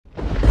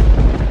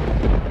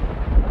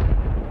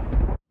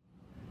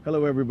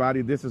Hello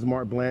everybody, this is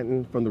Mark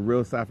Blanton from the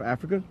Real South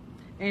Africa.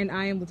 And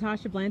I am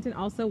Latasha Blanton,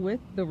 also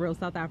with the Real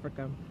South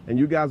Africa. And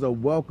you guys are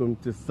welcome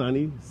to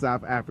sunny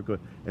South Africa.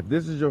 If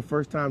this is your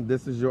first time,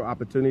 this is your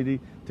opportunity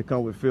to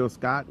come with Phil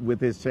Scott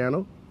with his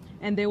channel.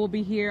 And they will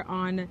be here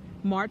on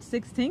March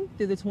 16th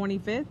through the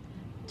 25th,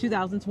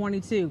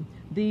 2022.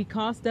 The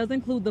cost does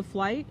include the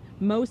flight,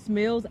 most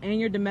meals, and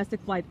your domestic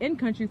flight in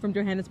country from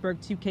Johannesburg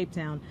to Cape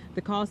Town.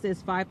 The cost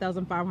is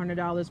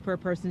 $5,500 per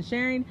person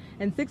sharing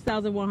and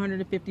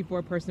 $6,150 for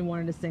a person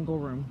wanting a single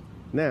room.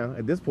 Now,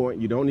 at this point,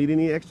 you don't need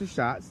any extra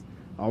shots.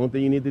 Only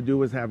thing you need to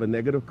do is have a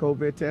negative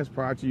COVID test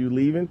prior to you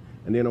leaving.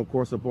 And then, of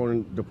course,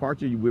 upon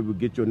departure, we will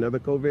get you another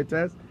COVID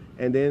test.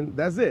 And then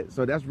that's it.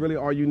 So that's really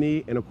all you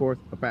need. And, of course,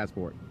 a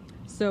passport.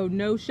 So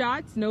no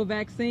shots, no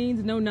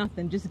vaccines, no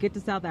nothing. Just get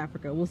to South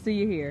Africa. We'll see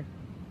you here.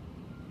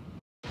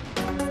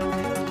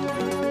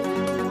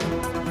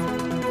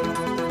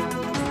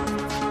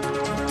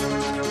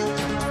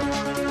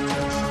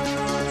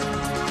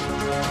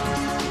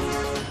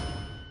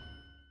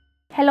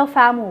 Hello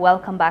fam,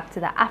 welcome back to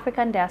the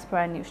African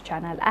Diaspora News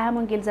Channel. I am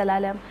Wongel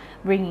Zelalem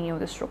bringing you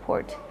this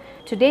report.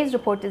 Today's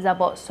report is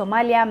about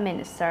Somalia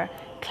minister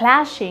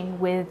clashing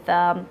with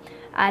an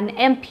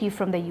MP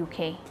from the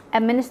UK.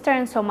 A minister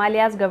in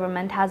Somalia's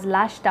government has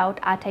lashed out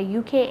at a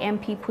UK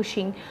MP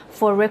pushing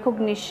for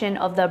recognition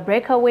of the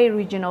breakaway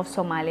region of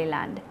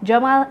Somaliland.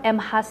 Gamal M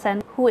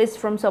Hassan, who is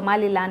from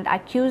Somaliland,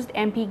 accused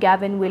MP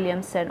Gavin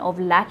Williamson of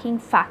lacking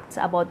facts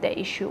about the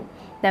issue.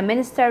 The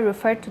minister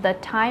referred to the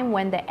time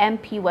when the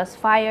MP was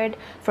fired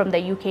from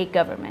the UK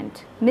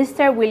government.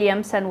 Mr.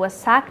 Williamson was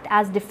sacked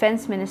as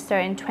Defence Minister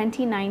in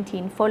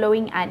 2019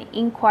 following an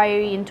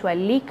inquiry into a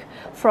leak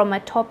from a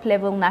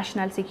top-level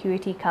National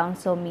Security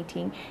Council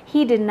meeting.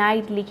 He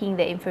denied leaking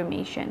the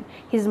information.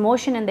 His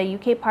motion in the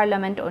UK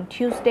Parliament on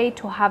Tuesday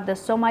to have the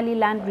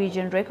Somaliland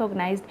region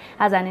recognised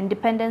as an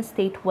independent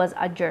state was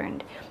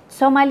adjourned.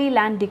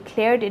 Somaliland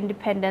declared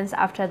independence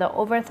after the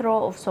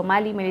overthrow of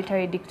Somali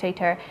military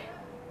dictator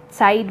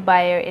Said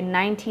Bayer in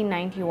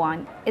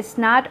 1991. It's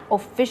not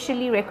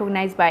officially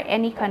recognized by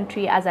any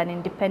country as an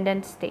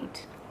independent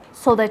state.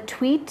 So the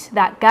tweet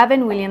that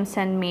Gavin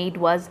Williamson made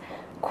was,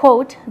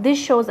 quote, "This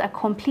shows a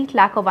complete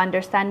lack of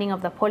understanding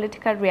of the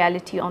political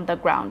reality on the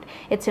ground.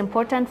 It's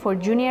important for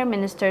junior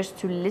ministers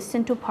to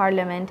listen to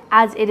Parliament,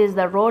 as it is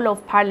the role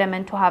of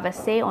Parliament to have a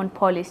say on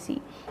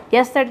policy.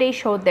 Yesterday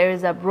showed there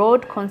is a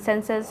broad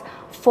consensus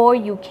for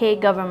UK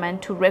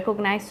government to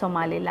recognize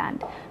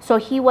Somaliland." So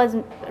he was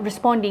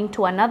responding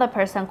to another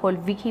person called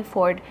Vicky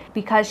Ford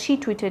because she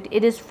tweeted,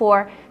 "It is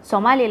for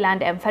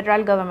Somaliland and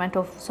federal government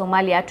of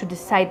Somalia to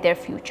decide their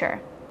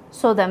future."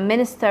 So the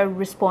minister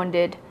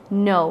responded,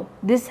 "No,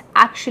 this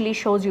actually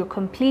shows your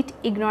complete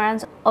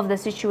ignorance of the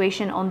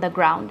situation on the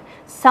ground.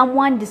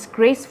 Someone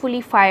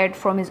disgracefully fired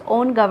from his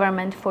own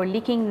government for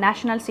leaking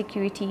national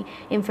security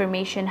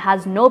information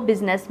has no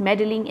business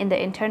meddling in the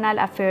internal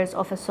affairs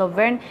of a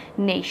sovereign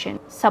nation.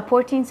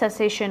 Supporting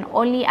secession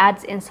only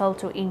adds insult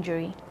to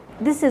injury."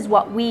 This is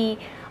what we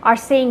are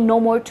saying no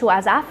more to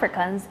as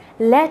Africans.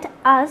 Let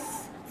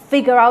us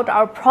figure out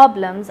our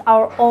problems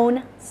our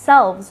own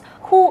selves.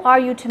 Who are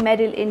you to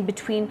meddle in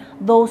between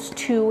those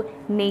two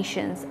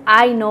nations?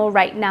 I know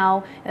right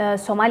now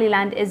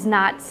Somaliland is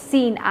not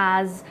seen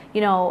as,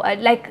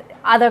 like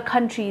other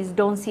countries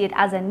don't see it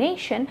as a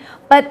nation,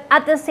 but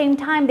at the same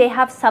time they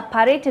have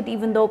separated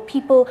even though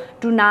people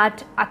do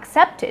not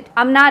accept it.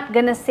 I'm not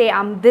gonna say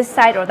I'm this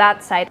side or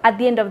that side. At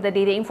the end of the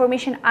day, the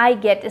information I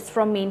get is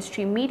from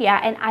mainstream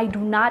media and I do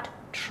not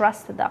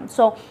trust them.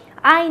 So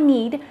I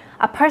need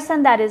a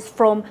person that is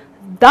from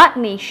that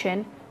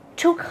nation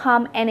to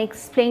come and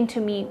explain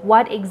to me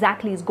what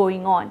exactly is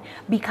going on,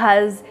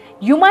 because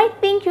you might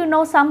think you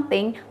know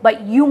something,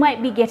 but you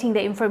might be getting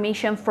the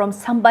information from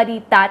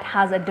somebody that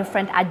has a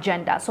different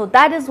agenda. So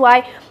that is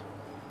why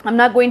I'm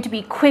not going to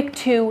be quick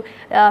to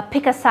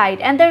pick a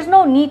side, and there's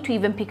no need to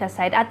even pick a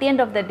side. At the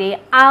end of the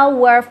day,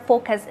 our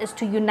focus is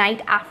to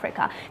unite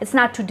Africa. It's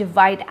not to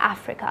divide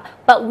Africa,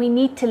 but we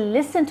need to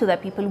listen to the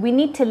people. We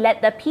need to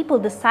let the people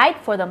decide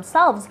for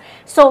themselves.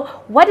 So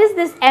what is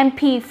this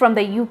MP from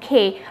the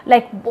UK,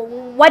 like,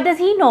 what does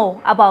he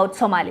know about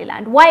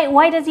Somaliland?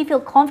 Why does he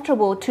feel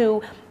comfortable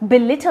to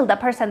belittle the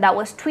person that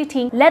was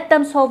tweeting? Let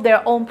them solve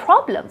their own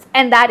problems,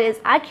 and that is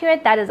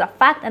accurate, that is a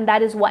fact, and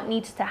that is what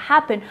needs to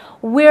happen.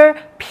 We're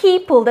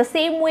people the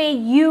same way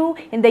you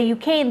in the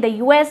UK, in the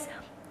US,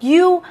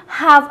 you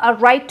have a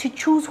right to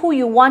choose who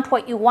you want,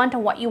 what you want,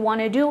 and what you want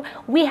to do.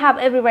 We have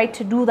every right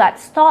to do that.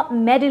 Stop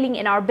meddling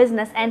in our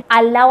business and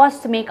allow us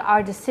to make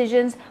our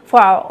decisions for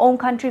our own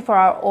country, for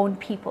our own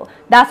people.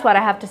 That's what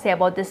I have to say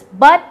about this.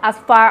 But as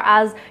far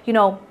as,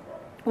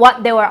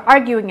 what they were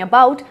arguing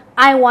about,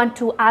 I want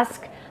to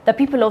ask the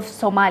people of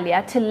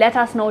Somalia to let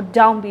us know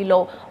down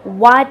below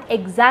what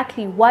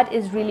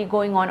is really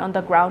going on the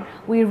ground.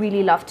 We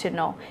really love to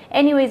know.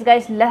 Anyways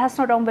guys, let us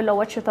know down below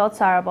what your thoughts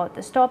are about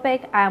this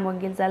topic. I am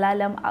Wongel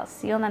Zelalem. I'll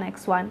see you on the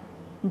next one.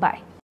 Bye.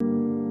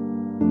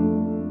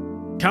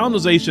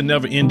 Colonization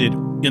never ended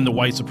in the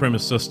white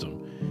supremacist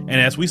system, And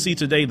as we see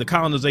today, the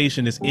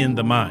colonization is in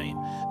the mind.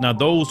 Now,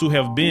 those who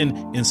have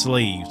been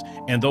enslaved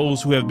and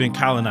those who have been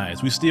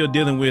colonized, we're still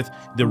dealing with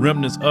the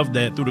remnants of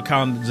that through the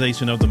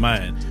colonization of the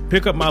mind.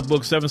 Pick up my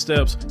book, 7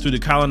 Steps to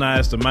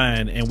Decolonize the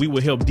Mind, and we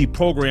will help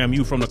deprogram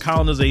you from the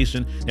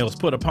colonization that was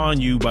put upon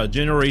you by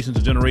generations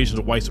and generations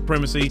of white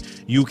supremacy.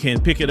 You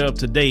can pick it up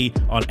today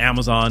on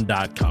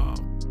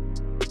Amazon.com.